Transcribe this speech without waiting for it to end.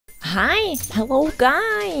Hi, hello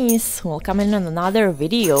guys, welcome in another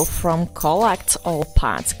video from Collect All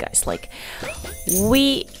Pets, guys.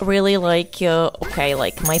 We really like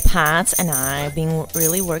my pets and I've been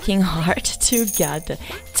really working hard to get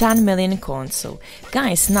 10 million coins. So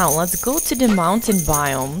guys, now let's go to the mountain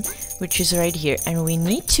biome, which is right here, and we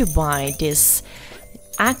need to buy this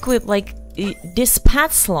this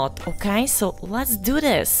pet slot. Okay, so let's do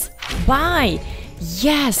this. Buy.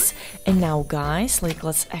 Yes, and now guys,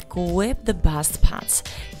 let's equip the best pets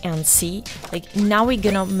and see, now we're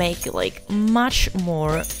gonna make much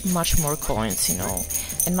more coins,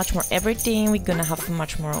 and much more everything. We're gonna have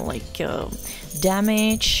much more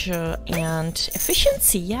damage and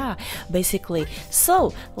efficiency, yeah, basically.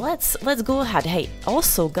 So let's go ahead. Hey,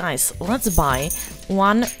 also guys, let's buy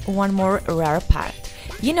one more rare pet,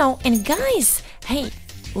 and guys, hey,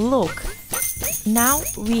 look. Now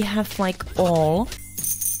we have all.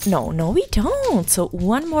 No, we don't. So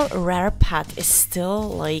one more rare pet is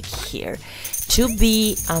still here to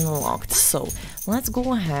be unlocked. So let's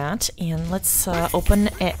go ahead and let's open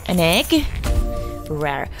an egg.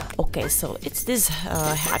 Rare. Okay, so it's this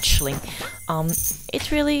hatchling. It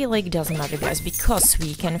really doesn't matter, guys, because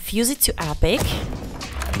we can fuse it to epic.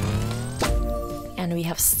 And we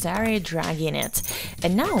have Starry Dragon it.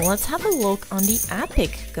 And now let's have a look on the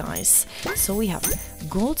epic, guys. So we have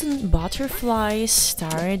Golden Butterfly,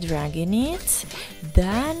 Starry Dragon it.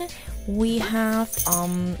 Then we have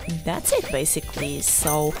that's it basically.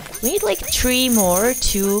 So we need 3 more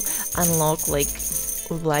to unlock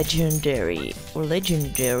legendary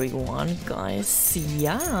one, guys.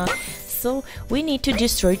 Yeah. So we need to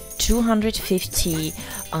destroy 250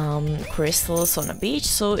 crystals on a beach,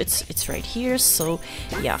 so it's right here. So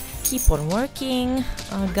yeah, keep on working,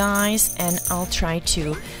 guys, and I'll try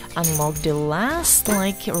to unlock the last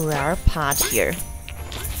rare pet here.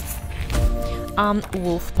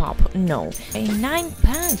 Wolf pup, no. 9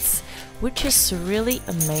 pets, which is really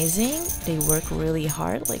amazing. They work really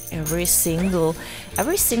hard. Every single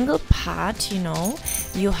pet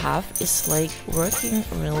you have is working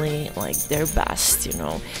really their best,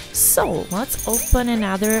 So let's open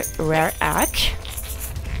another rare egg.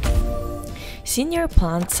 Senior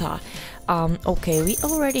Planta. Okay, we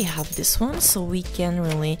already have this one, so we can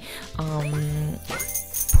really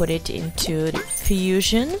put it into the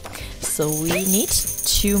fusion. So we need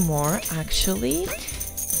 2 more actually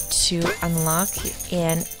to unlock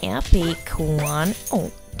an epic one.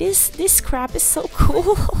 Oh, this crab is so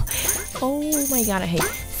cool. Oh my god, hey,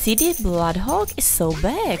 see, the Bloodhawk is so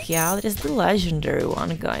big. Yeah, that is the legendary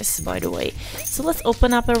one, guys, by the way. So let's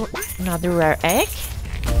open up another rare egg.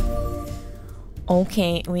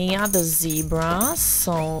 Okay, we got the zebra,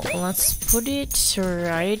 so let's put it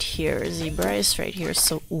right here. Zebra is right here,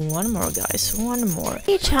 so one more, guys, one more.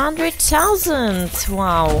 800,000,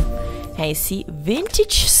 wow. Hey, see,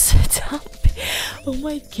 vintage Stumpy. Oh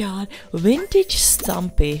my god, vintage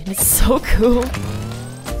Stumpy. It's so cool.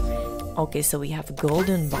 Okay, so we have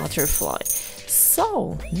Golden Butterfly.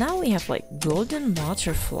 So now we have Golden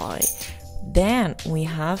Butterfly. Then we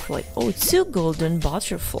have 2 Golden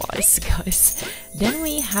Butterflies, guys. Then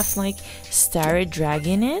we have Starry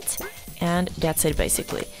Dragon it, and that's it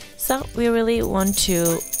basically. So we really want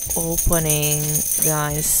to opening,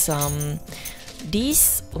 guys,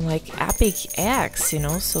 these epic eggs,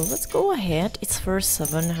 so let's go ahead. It's for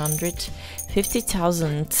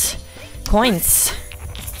 750,000 coins.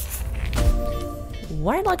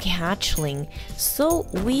 Warlock hatchling, so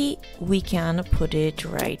we can put it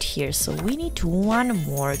right here. So we need 1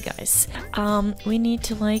 more, guys. We need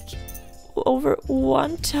to over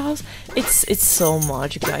 1,000. It's so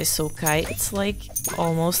much, guys. Okay, it's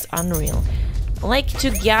almost unreal. To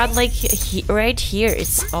get right here,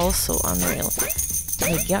 it's also unreal.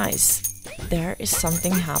 Hey guys, there is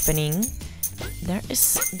something happening. There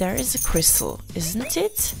is a crystal, isn't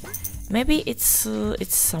it? Maybe it's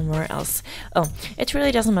somewhere else. Oh, it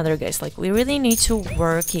really doesn't matter, guys. We really need to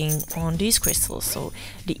working on these crystals. So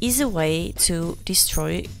the easy way to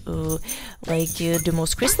destroy the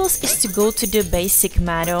most crystals is to go to the basic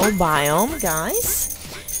meadow biome, guys.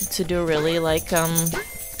 To do really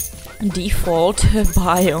default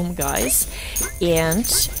biome, guys, and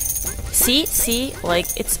see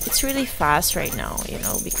it's really fast right now,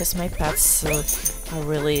 because my pets are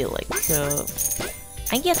really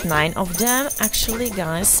I get 9 of them actually,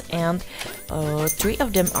 guys, and 3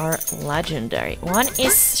 of them are legendary. 1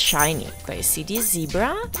 is shiny. Okay, see this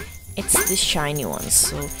zebra? It's the shiny one,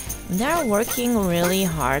 so they're working really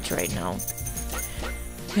hard right now.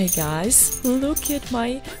 Hey guys, look at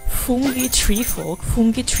my fungi tree folk.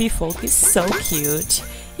 Fungi tree folk is so cute.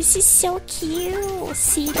 This is so cute.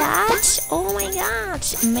 See that? Oh my god,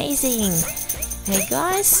 amazing. Hey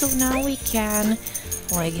guys, so now we can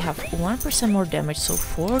like have 1% more damage, so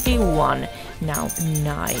 41 now.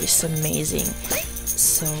 Nice, amazing.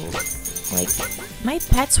 So like my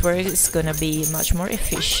pet's work is gonna be much more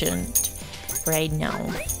efficient right now.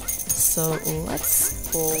 So let's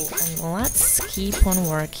go and let's keep on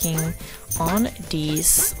working on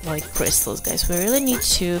these like crystals, guys. We really need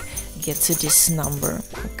to get to this number.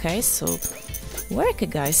 Okay, so work,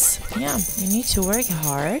 guys. Yeah, you need to work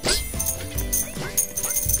hard.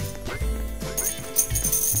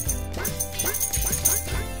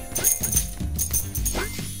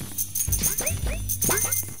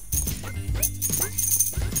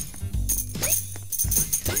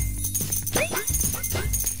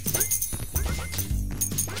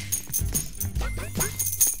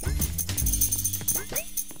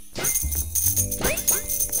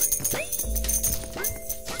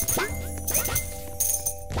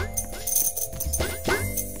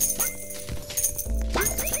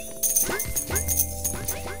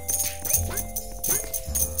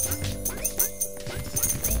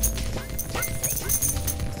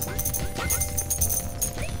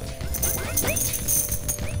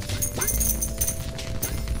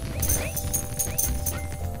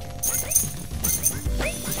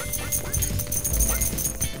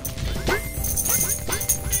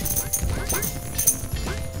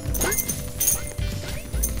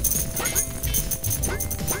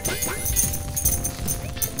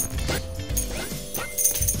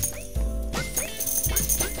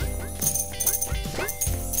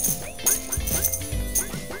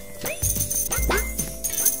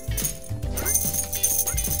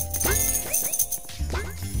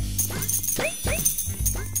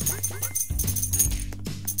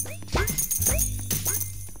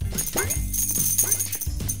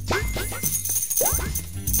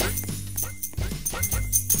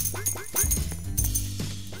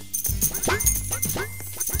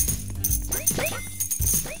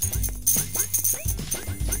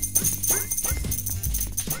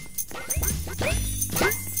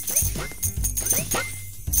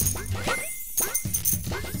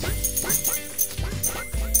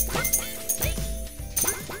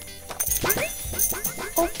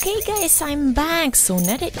 Okay guys, I'm back. So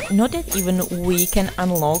not that even we can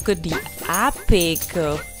unlock the epic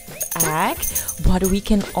egg, but we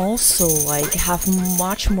can also like have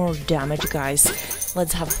much more damage, guys.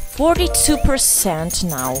 Let's have 42%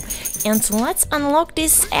 now, and let's unlock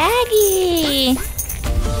this eggy.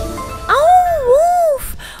 Oh,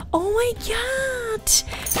 woof! Oh my god!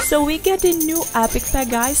 So we got a new epic pack,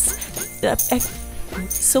 guys.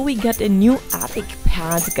 So we got a new epic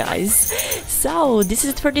pad, guys. So this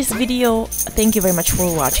is it for this video. Thank you very much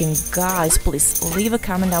for watching, guys. Please leave a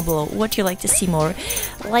comment down below what you like to see more,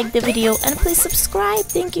 like the video, and please subscribe.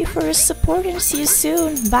 Thank you for your support and see you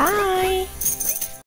soon. Bye.